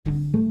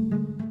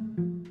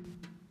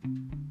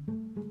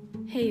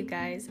Hey you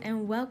guys,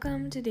 and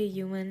welcome to the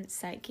Human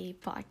Psyche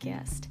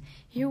podcast.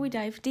 Here we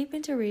dive deep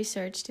into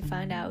research to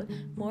find out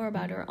more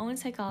about our own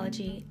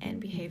psychology and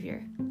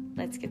behavior.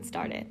 Let's get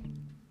started.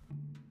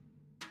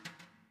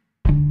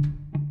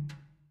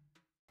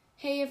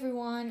 Hey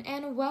everyone,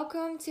 and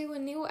welcome to a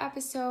new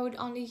episode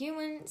on the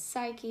Human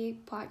Psyche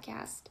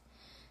podcast.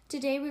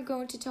 Today we're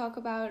going to talk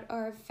about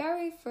our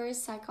very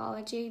first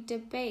psychology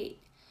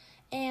debate.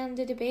 And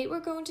the debate we're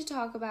going to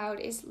talk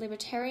about is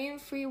libertarian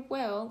free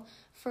will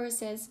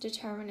versus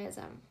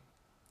determinism.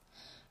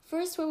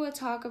 First, we will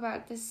talk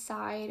about the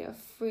side of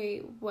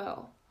free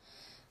will.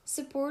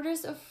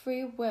 Supporters of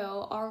free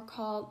will are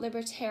called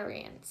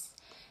libertarians.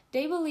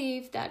 They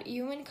believe that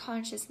human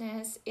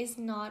consciousness is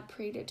not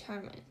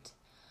predetermined.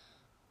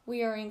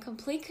 We are in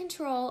complete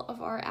control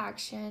of our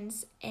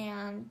actions,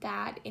 and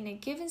that in a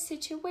given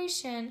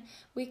situation,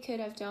 we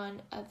could have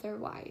done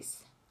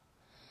otherwise.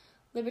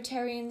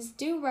 Libertarians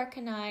do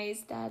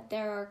recognize that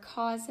there are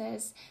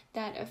causes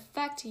that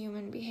affect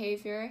human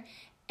behavior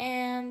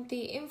and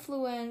the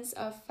influence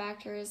of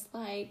factors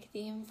like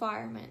the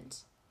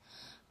environment.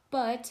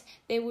 But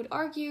they would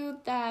argue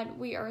that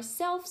we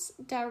ourselves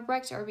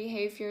direct our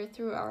behavior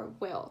through our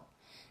will.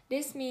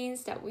 This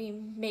means that we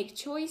make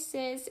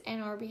choices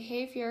and our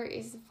behavior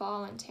is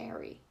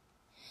voluntary.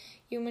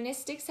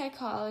 Humanistic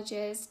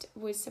psychologists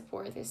would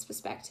support this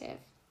perspective.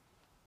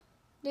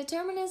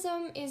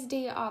 Determinism is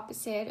the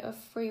opposite of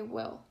free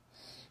will.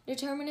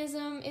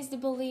 Determinism is the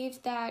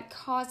belief that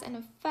cause and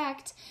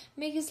effect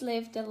make us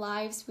live the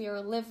lives we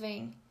are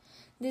living.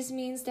 This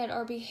means that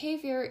our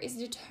behavior is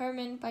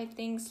determined by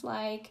things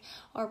like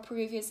our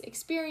previous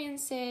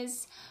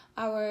experiences,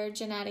 our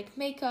genetic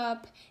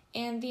makeup,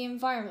 and the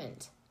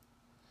environment.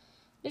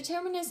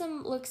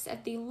 Determinism looks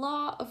at the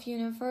law of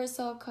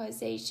universal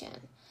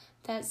causation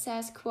that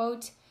says,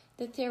 quote,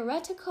 "The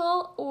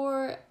theoretical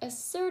or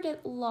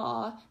asserted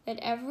law that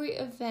every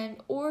event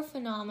or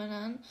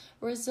phenomenon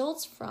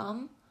results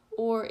from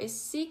or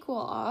is sequel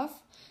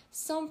of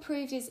some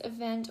previous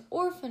event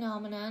or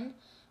phenomenon,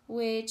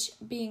 which,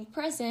 being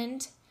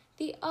present,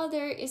 the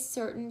other is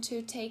certain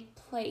to take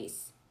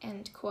place,"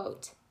 end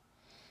quote.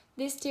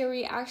 This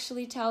theory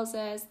actually tells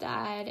us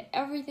that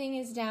everything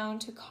is down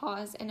to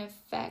cause and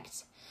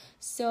effect.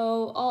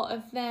 So all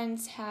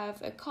events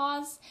have a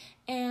cause,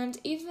 and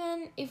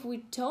even if we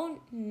don't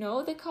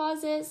know the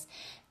causes,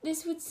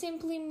 this would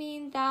simply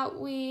mean that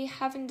we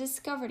haven't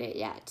discovered it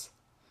yet.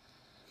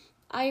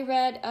 I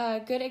read a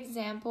good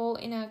example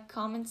in a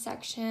comment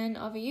section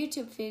of a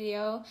YouTube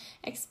video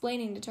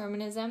explaining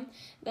determinism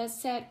that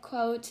said,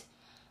 quote,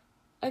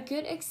 "A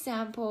good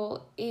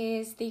example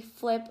is the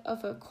flip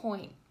of a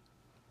coin.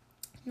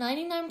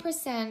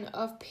 99%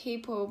 of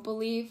people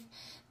believe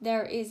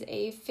there is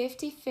a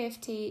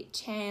 50-50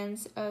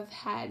 chance of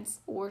heads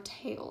or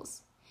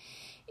tails.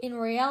 In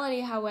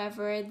reality,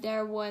 however,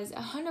 there was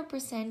a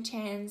 100%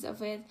 chance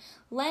of it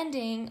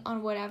landing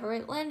on whatever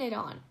it landed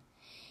on.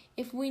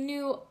 If we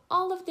knew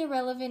all of the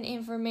relevant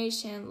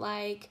information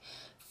like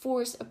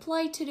force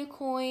applied to the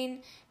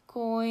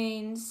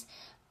coins,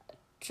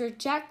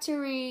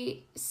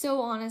 trajectory,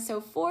 so on and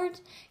so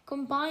forth,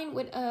 combined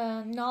with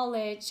a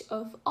knowledge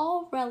of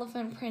all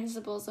relevant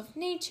principles of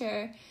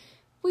nature,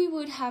 we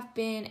would have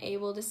been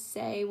able to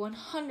say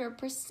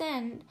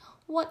 100%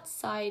 what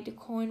side the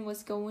coin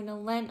was going to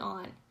land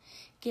on,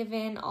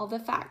 given all the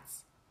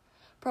facts.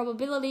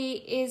 Probability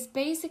is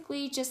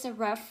basically just a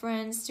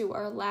reference to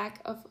our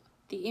lack of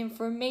the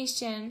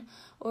information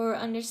or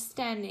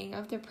understanding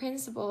of the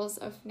principles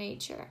of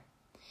nature.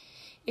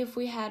 If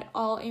we had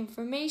all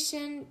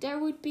information, there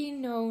would be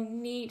no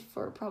need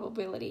for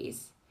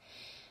probabilities.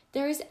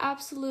 There is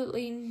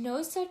absolutely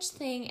no such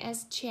thing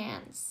as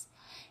chance.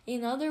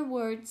 In other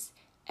words,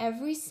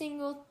 every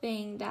single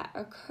thing that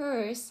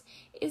occurs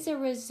is a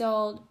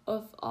result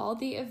of all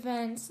the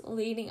events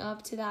leading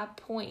up to that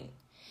point.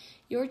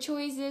 Your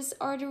choices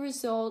are the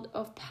result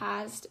of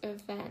past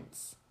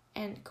events,"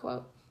 end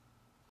quote.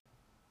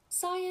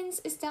 Science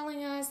is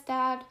telling us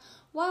that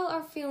while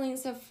our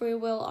feelings of free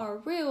will are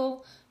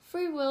real,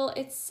 free will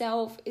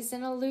itself is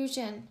an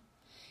illusion.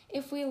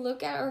 If we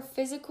look at our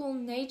physical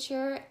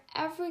nature,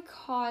 every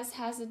cause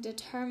has a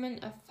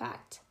determined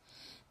effect.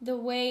 The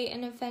way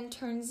an event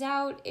turns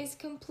out is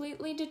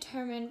completely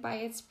determined by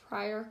its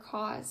prior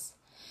cause.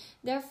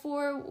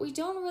 Therefore, we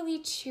don't really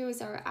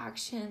choose our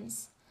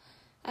actions.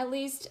 At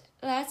least,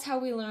 that's how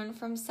we learn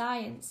from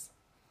science.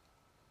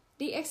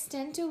 The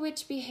extent to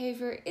which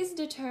behavior is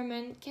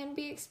determined can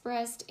be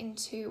expressed in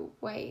two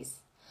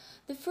ways.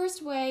 The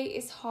first way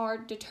is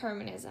hard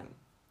determinism.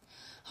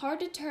 Hard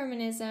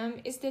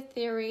determinism is the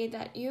theory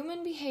that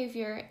human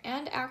behavior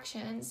and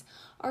actions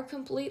are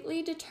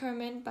completely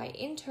determined by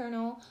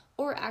internal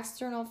or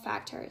external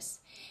factors,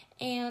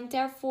 and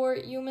therefore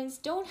humans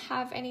don't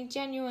have any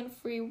genuine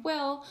free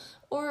will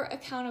or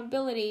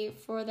accountability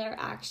for their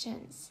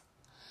actions.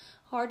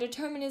 Hard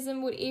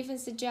determinism would even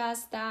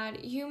suggest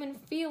that human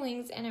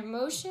feelings and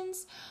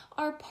emotions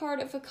are part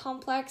of a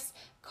complex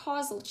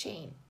causal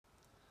chain.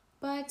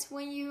 But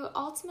when you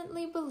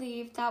ultimately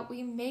believe that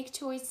we make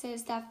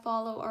choices that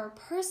follow our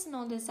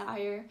personal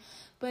desire,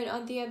 but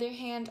on the other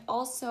hand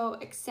also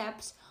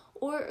accept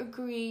or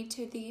agree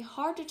to the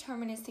hard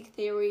deterministic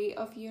theory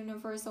of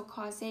universal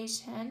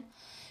causation,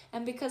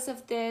 and because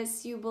of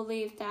this you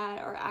believe that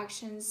our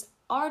actions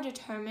are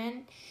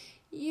determined,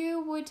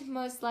 you would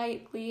most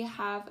likely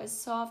have a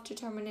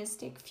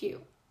self-deterministic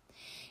view.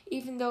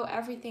 Even though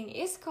everything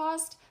is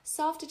caused,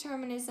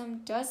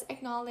 self-determinism does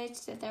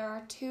acknowledge that there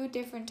are two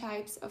different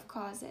types of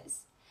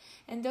causes,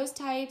 and those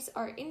types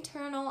are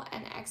internal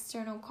and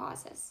external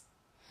causes.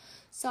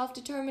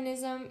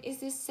 Self-determinism is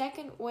the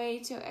second way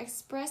to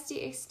express the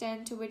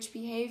extent to which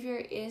behavior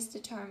is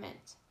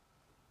determined.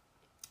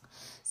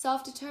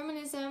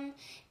 Self-determinism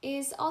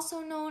is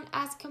also known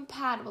as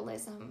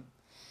compatibilism.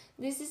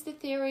 This is the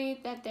theory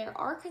that there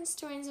are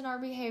constraints in our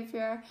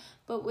behavior,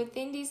 but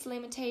within these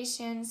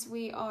limitations,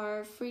 we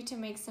are free to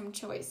make some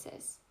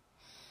choices.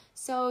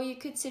 So you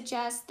could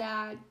suggest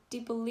that the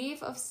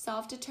belief of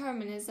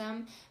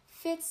self-determinism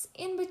fits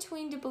in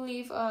between the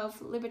belief of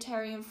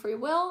libertarian free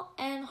will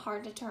and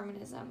hard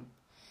determinism.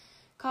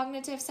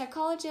 Cognitive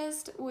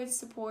psychologists would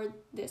support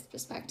this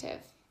perspective.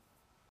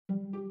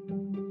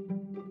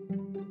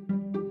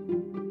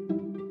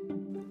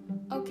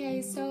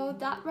 Okay, so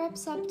that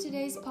wraps up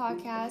today's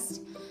podcast.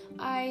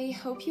 I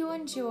hope you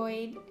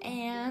enjoyed,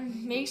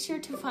 and make sure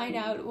to find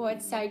out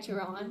what side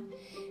you're on.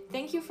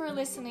 Thank you for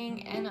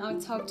listening, and I'll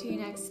talk to you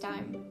next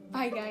time.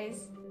 Bye,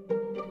 guys.